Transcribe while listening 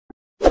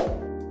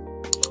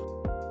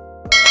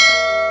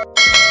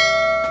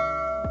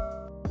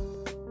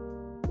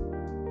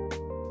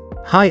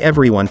Hi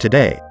everyone,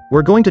 today,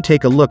 we're going to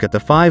take a look at the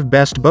 5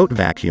 best boat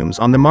vacuums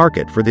on the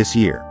market for this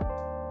year.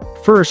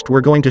 First,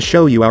 we're going to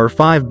show you our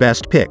 5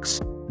 best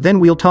picks, then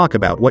we'll talk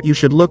about what you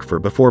should look for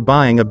before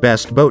buying a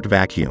best boat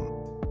vacuum.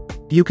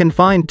 You can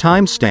find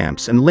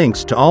timestamps and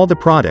links to all the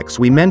products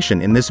we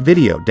mention in this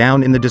video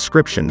down in the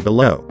description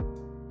below.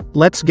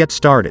 Let's get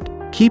started.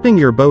 Keeping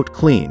your boat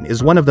clean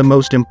is one of the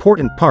most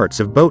important parts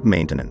of boat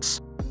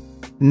maintenance.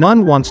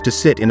 None wants to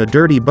sit in a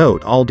dirty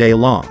boat all day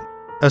long.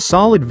 A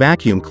solid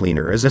vacuum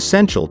cleaner is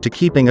essential to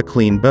keeping a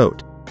clean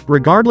boat.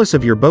 Regardless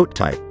of your boat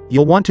type,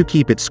 you'll want to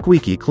keep it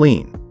squeaky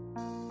clean.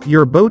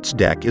 Your boat's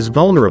deck is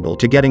vulnerable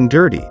to getting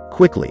dirty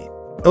quickly.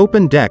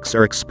 Open decks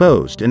are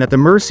exposed and at the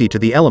mercy to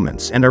the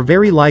elements and are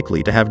very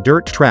likely to have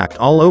dirt tracked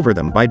all over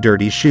them by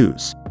dirty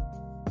shoes.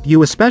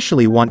 You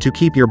especially want to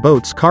keep your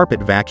boat's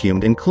carpet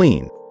vacuumed and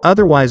clean,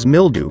 otherwise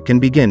mildew can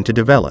begin to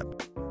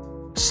develop.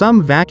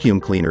 Some vacuum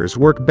cleaners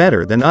work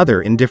better than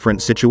others in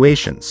different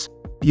situations.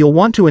 You'll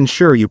want to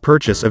ensure you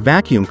purchase a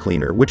vacuum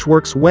cleaner which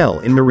works well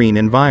in marine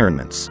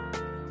environments.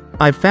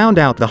 I've found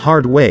out the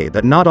hard way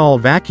that not all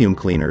vacuum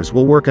cleaners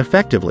will work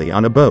effectively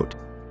on a boat.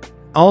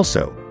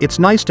 Also, it's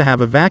nice to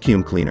have a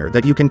vacuum cleaner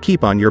that you can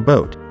keep on your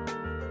boat.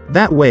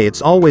 That way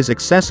it's always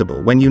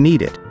accessible when you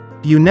need it.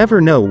 You never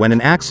know when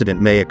an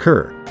accident may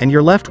occur, and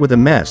you're left with a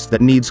mess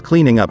that needs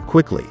cleaning up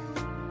quickly.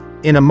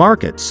 In a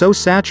market so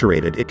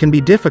saturated it can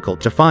be difficult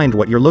to find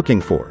what you're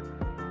looking for.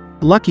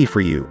 Lucky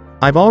for you,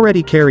 I've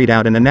already carried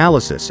out an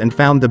analysis and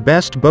found the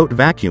best boat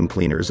vacuum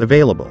cleaners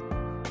available.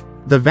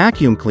 The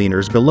vacuum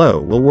cleaners below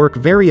will work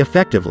very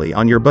effectively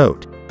on your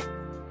boat.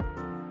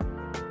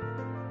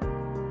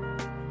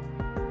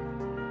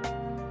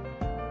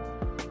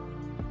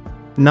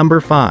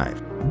 Number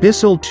 5.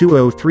 Bissell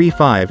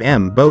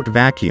 2035M Boat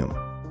Vacuum.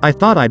 I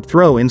thought I'd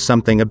throw in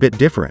something a bit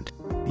different.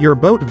 Your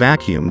boat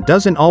vacuum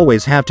doesn't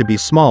always have to be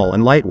small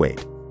and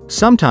lightweight.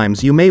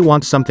 Sometimes you may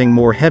want something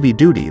more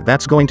heavy-duty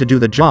that's going to do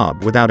the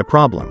job without a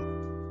problem.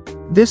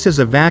 This is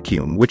a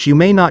vacuum which you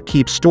may not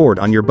keep stored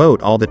on your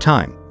boat all the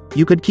time.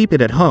 You could keep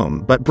it at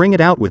home but bring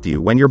it out with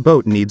you when your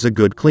boat needs a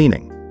good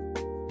cleaning.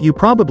 You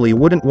probably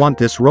wouldn't want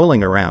this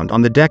rolling around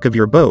on the deck of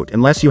your boat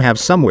unless you have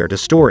somewhere to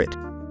store it.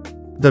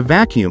 The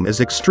vacuum is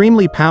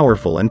extremely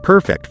powerful and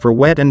perfect for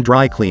wet and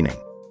dry cleaning.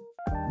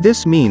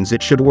 This means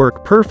it should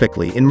work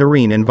perfectly in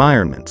marine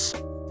environments.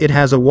 It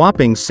has a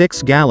whopping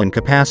 6-gallon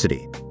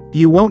capacity.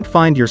 You won't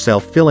find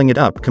yourself filling it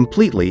up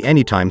completely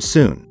anytime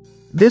soon.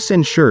 This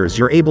ensures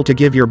you're able to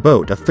give your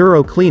boat a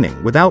thorough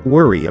cleaning without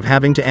worry of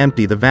having to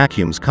empty the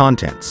vacuum's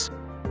contents.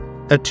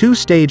 A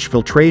 2-stage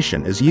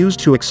filtration is used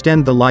to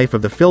extend the life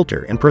of the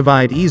filter and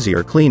provide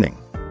easier cleaning.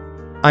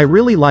 I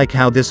really like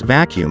how this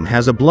vacuum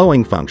has a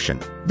blowing function.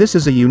 This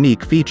is a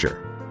unique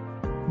feature.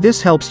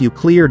 This helps you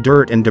clear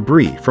dirt and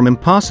debris from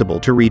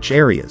impossible to reach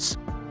areas.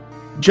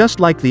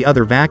 Just like the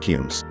other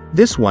vacuums,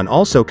 this one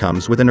also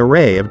comes with an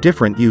array of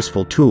different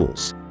useful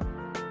tools.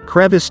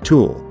 Crevice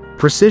tool,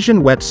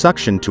 precision wet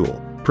suction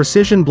tool,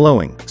 precision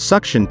blowing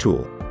suction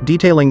tool,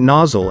 detailing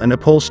nozzle and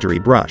upholstery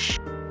brush.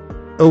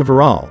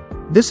 Overall,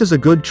 this is a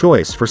good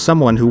choice for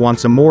someone who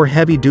wants a more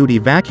heavy-duty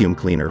vacuum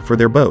cleaner for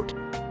their boat.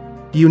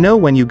 You know,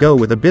 when you go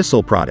with a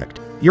Bissell product,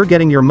 you're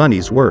getting your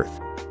money's worth.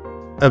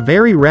 A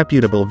very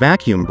reputable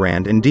vacuum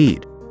brand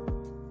indeed.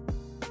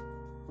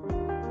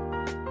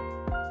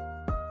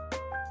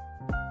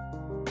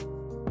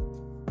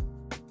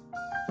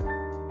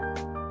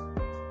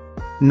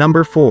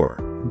 Number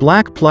 4.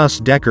 Black Plus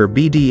Decker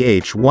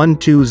BDH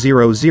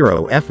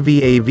 1200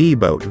 FVAV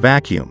Boat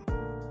Vacuum.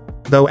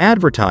 Though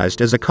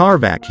advertised as a car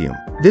vacuum,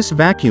 this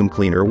vacuum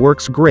cleaner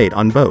works great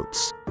on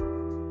boats.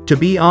 To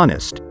be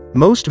honest,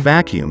 most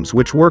vacuums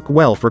which work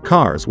well for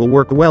cars will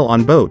work well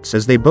on boats,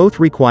 as they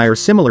both require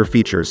similar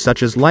features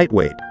such as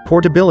lightweight,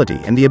 portability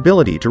and the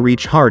ability to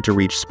reach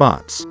hard-to-reach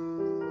spots.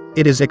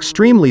 It is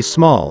extremely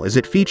small as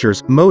it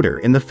features motor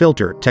in the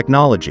filter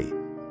technology.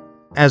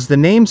 As the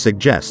name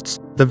suggests,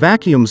 the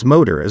vacuum's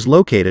motor is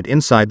located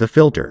inside the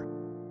filter.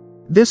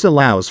 This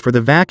allows for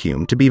the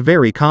vacuum to be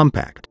very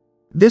compact.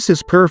 This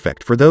is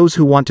perfect for those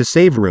who want to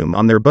save room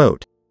on their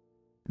boat.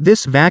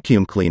 This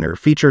vacuum cleaner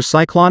features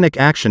cyclonic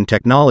action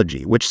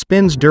technology which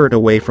spins dirt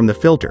away from the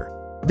filter.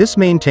 This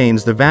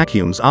maintains the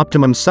vacuum's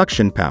optimum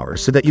suction power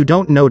so that you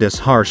don't notice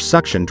harsh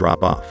suction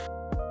drop-off.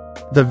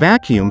 The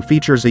vacuum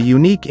features a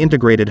unique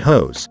integrated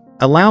hose,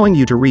 allowing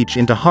you to reach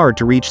into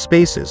hard-to-reach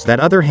spaces that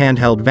other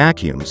handheld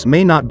vacuums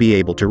may not be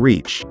able to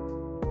reach.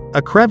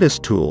 A crevice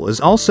tool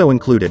is also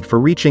included for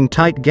reaching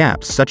tight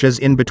gaps such as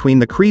in between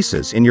the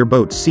creases in your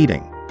boat's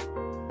seating.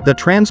 The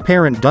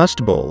transparent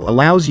dust bowl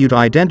allows you to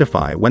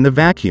identify when the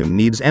vacuum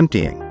needs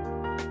emptying.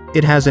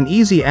 It has an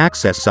easy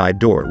access side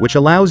door which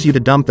allows you to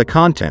dump the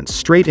contents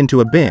straight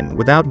into a bin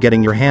without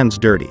getting your hands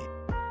dirty.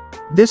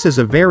 This is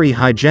a very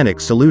hygienic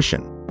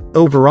solution.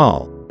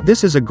 Overall,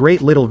 this is a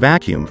great little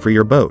vacuum for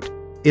your boat.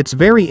 It's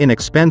very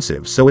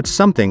inexpensive, so it's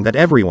something that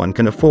everyone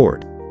can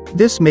afford.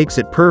 This makes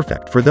it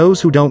perfect for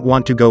those who don't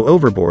want to go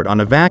overboard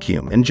on a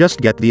vacuum and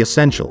just get the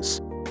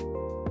essentials.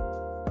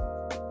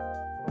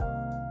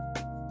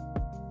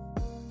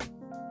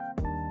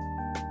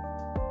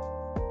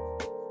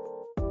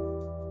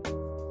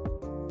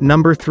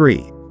 Number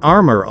 3.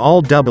 Armor All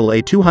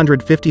AA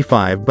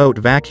 255 Boat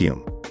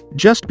Vacuum.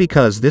 Just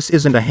because this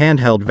isn't a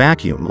handheld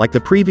vacuum like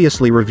the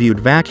previously reviewed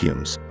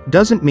vacuums,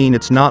 doesn't mean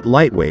it's not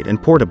lightweight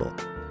and portable.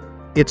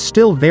 It's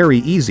still very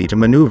easy to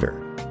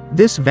maneuver.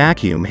 This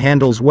vacuum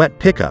handles wet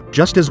pickup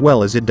just as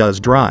well as it does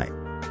dry.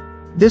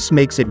 This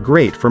makes it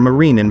great for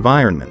marine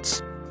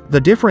environments.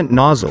 The different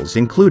nozzles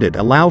included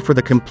allow for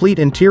the complete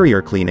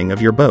interior cleaning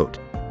of your boat.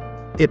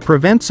 It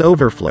prevents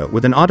overflow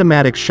with an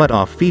automatic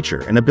shut-off feature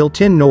and a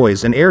built-in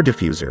noise and air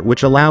diffuser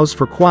which allows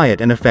for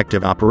quiet and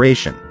effective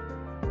operation.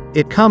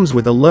 It comes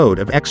with a load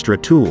of extra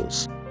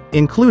tools.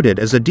 Included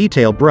is a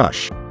detail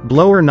brush,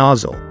 blower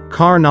nozzle,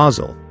 car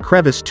nozzle,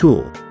 crevice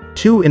tool,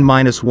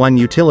 2-in-1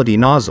 utility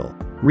nozzle,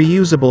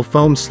 reusable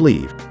foam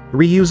sleeve,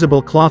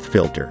 reusable cloth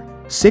filter,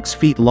 6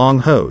 feet long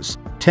hose,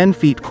 10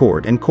 feet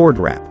cord and cord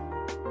wrap.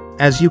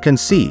 As you can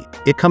see,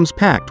 it comes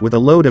packed with a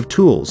load of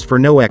tools for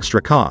no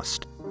extra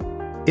cost.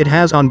 It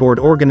has onboard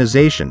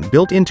organization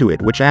built into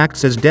it which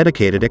acts as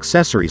dedicated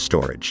accessory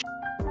storage.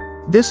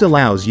 This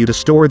allows you to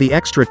store the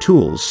extra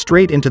tools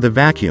straight into the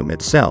vacuum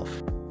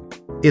itself.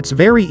 It's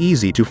very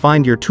easy to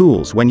find your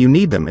tools when you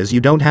need them as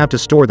you don't have to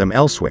store them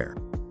elsewhere.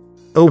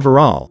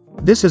 Overall,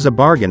 this is a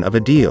bargain of a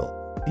deal.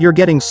 You're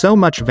getting so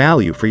much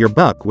value for your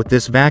buck with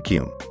this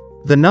vacuum.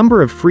 The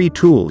number of free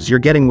tools you're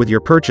getting with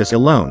your purchase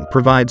alone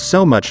provides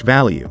so much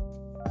value.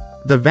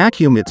 The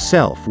vacuum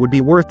itself would be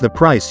worth the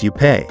price you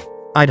pay.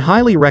 I'd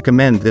highly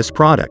recommend this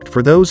product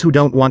for those who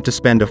don't want to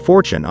spend a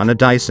fortune on a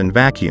Dyson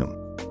vacuum.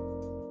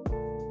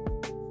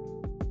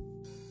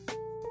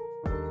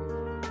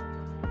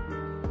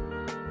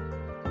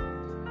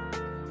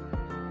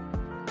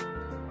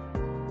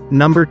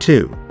 Number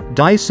 2.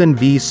 Dyson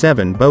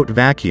V7 Boat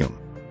Vacuum.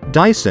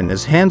 Dyson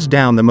is hands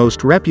down the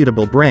most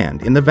reputable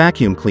brand in the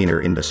vacuum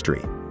cleaner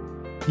industry.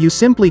 You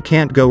simply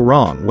can't go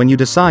wrong when you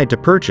decide to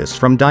purchase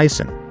from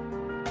Dyson.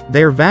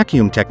 Their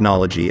vacuum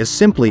technology is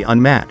simply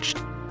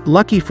unmatched.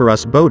 Lucky for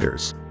us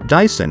boaters,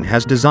 Dyson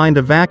has designed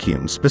a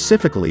vacuum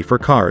specifically for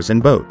cars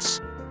and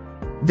boats.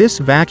 This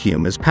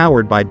vacuum is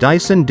powered by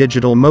Dyson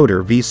Digital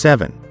Motor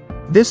V7.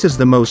 This is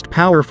the most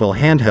powerful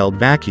handheld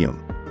vacuum.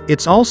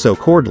 It's also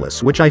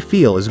cordless, which I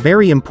feel is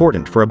very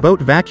important for a boat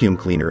vacuum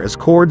cleaner as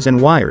cords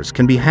and wires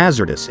can be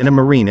hazardous in a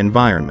marine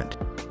environment.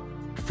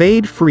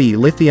 Fade-free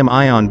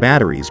lithium-ion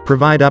batteries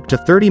provide up to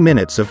 30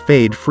 minutes of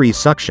fade-free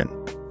suction,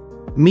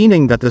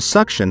 meaning that the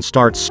suction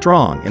starts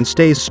strong and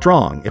stays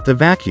strong if the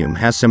vacuum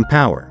has some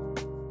power.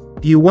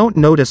 You won't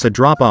notice a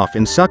drop-off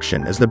in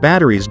suction as the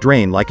batteries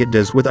drain like it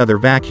does with other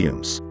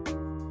vacuums.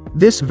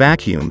 This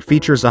vacuum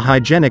features a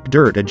hygienic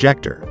dirt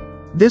ejector.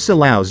 This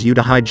allows you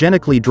to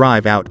hygienically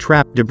drive out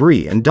trapped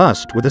debris and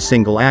dust with a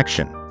single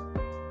action.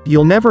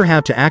 You'll never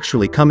have to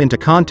actually come into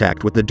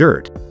contact with the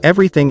dirt,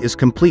 everything is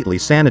completely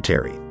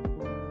sanitary.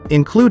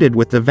 Included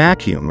with the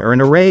vacuum are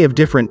an array of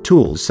different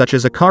tools such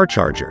as a car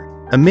charger,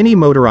 a mini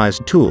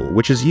motorized tool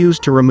which is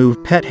used to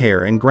remove pet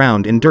hair and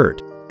ground in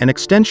dirt, an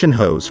extension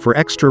hose for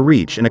extra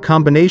reach and a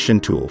combination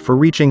tool for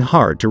reaching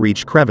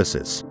hard-to-reach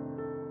crevices.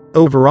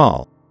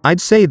 Overall, I'd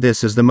say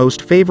this is the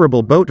most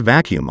favorable boat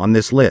vacuum on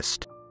this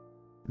list.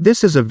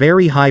 This is a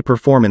very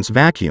high-performance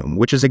vacuum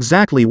which is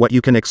exactly what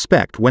you can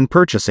expect when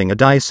purchasing a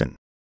Dyson.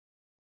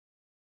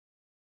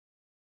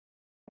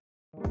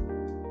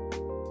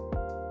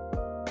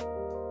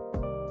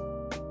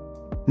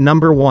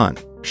 Number 1.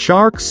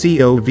 Shark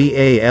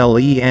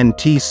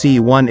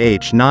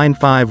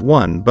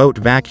COVALENTC1H951 Boat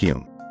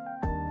Vacuum.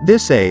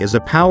 This is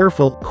a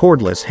powerful,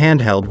 cordless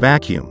handheld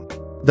vacuum.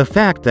 The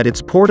fact that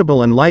it's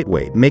portable and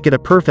lightweight make it a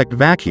perfect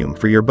vacuum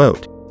for your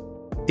boat.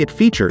 It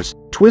features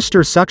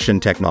twister suction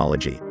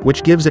technology,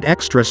 which gives it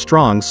extra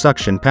strong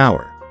suction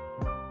power.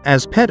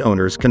 As pet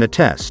owners can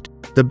attest,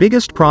 the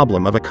biggest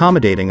problem of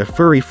accommodating a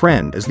furry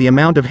friend is the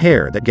amount of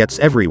hair that gets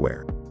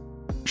everywhere.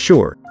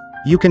 Sure,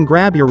 you can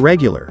grab your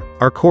regular,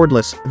 or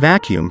cordless,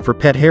 vacuum for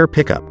pet hair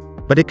pickup,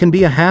 but it can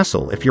be a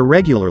hassle if you're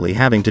regularly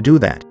having to do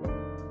that.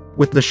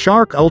 With the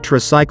Shark Ultra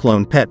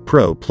Cyclone Pet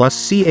Pro Plus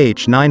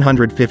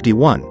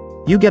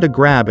CH951, you get a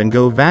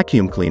grab-and-go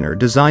vacuum cleaner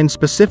designed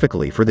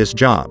specifically for this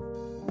job.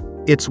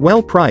 It's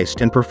well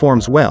priced and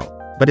performs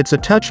well, but it's a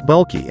touch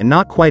bulky and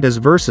not quite as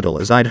versatile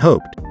as I'd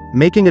hoped,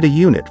 making it a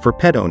unit for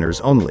pet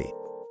owners only.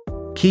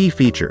 Key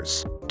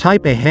features.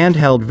 Type A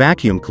handheld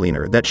vacuum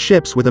cleaner that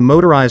ships with a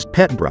motorized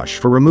pet brush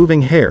for removing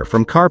hair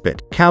from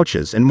carpet,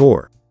 couches and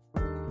more.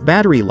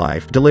 Battery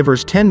life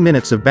delivers 10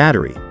 minutes of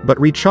battery, but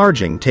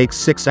recharging takes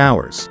 6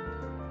 hours.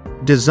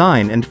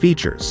 Design and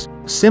features.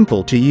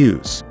 Simple to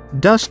use.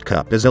 Dust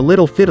cup is a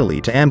little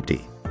fiddly to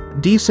empty.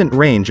 Decent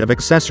range of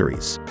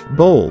accessories.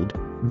 Bold,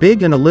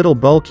 big and a little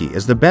bulky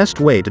is the best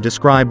way to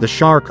describe the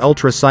Shark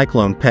Ultra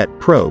Cyclone Pet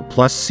Pro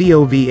Plus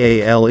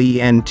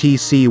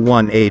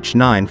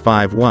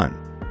COVALENTC1H951.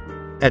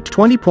 At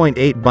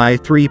 20.8 by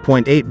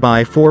 3.8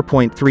 by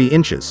 4.3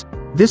 inches,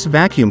 this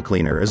vacuum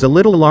cleaner is a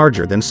little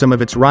larger than some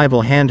of its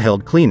rival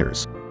handheld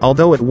cleaners,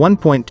 although at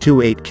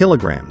 1.28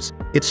 kilograms,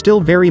 it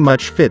still very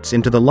much fits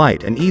into the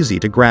light and easy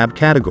to grab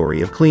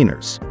category of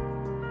cleaners.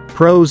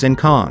 Pros and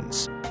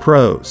cons.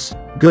 Pros.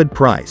 Good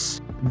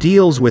price.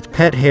 Deals with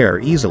pet hair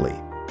easily.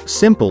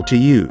 Simple to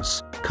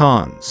use.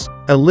 Cons: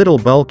 a little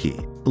bulky.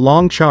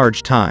 Long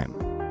charge time.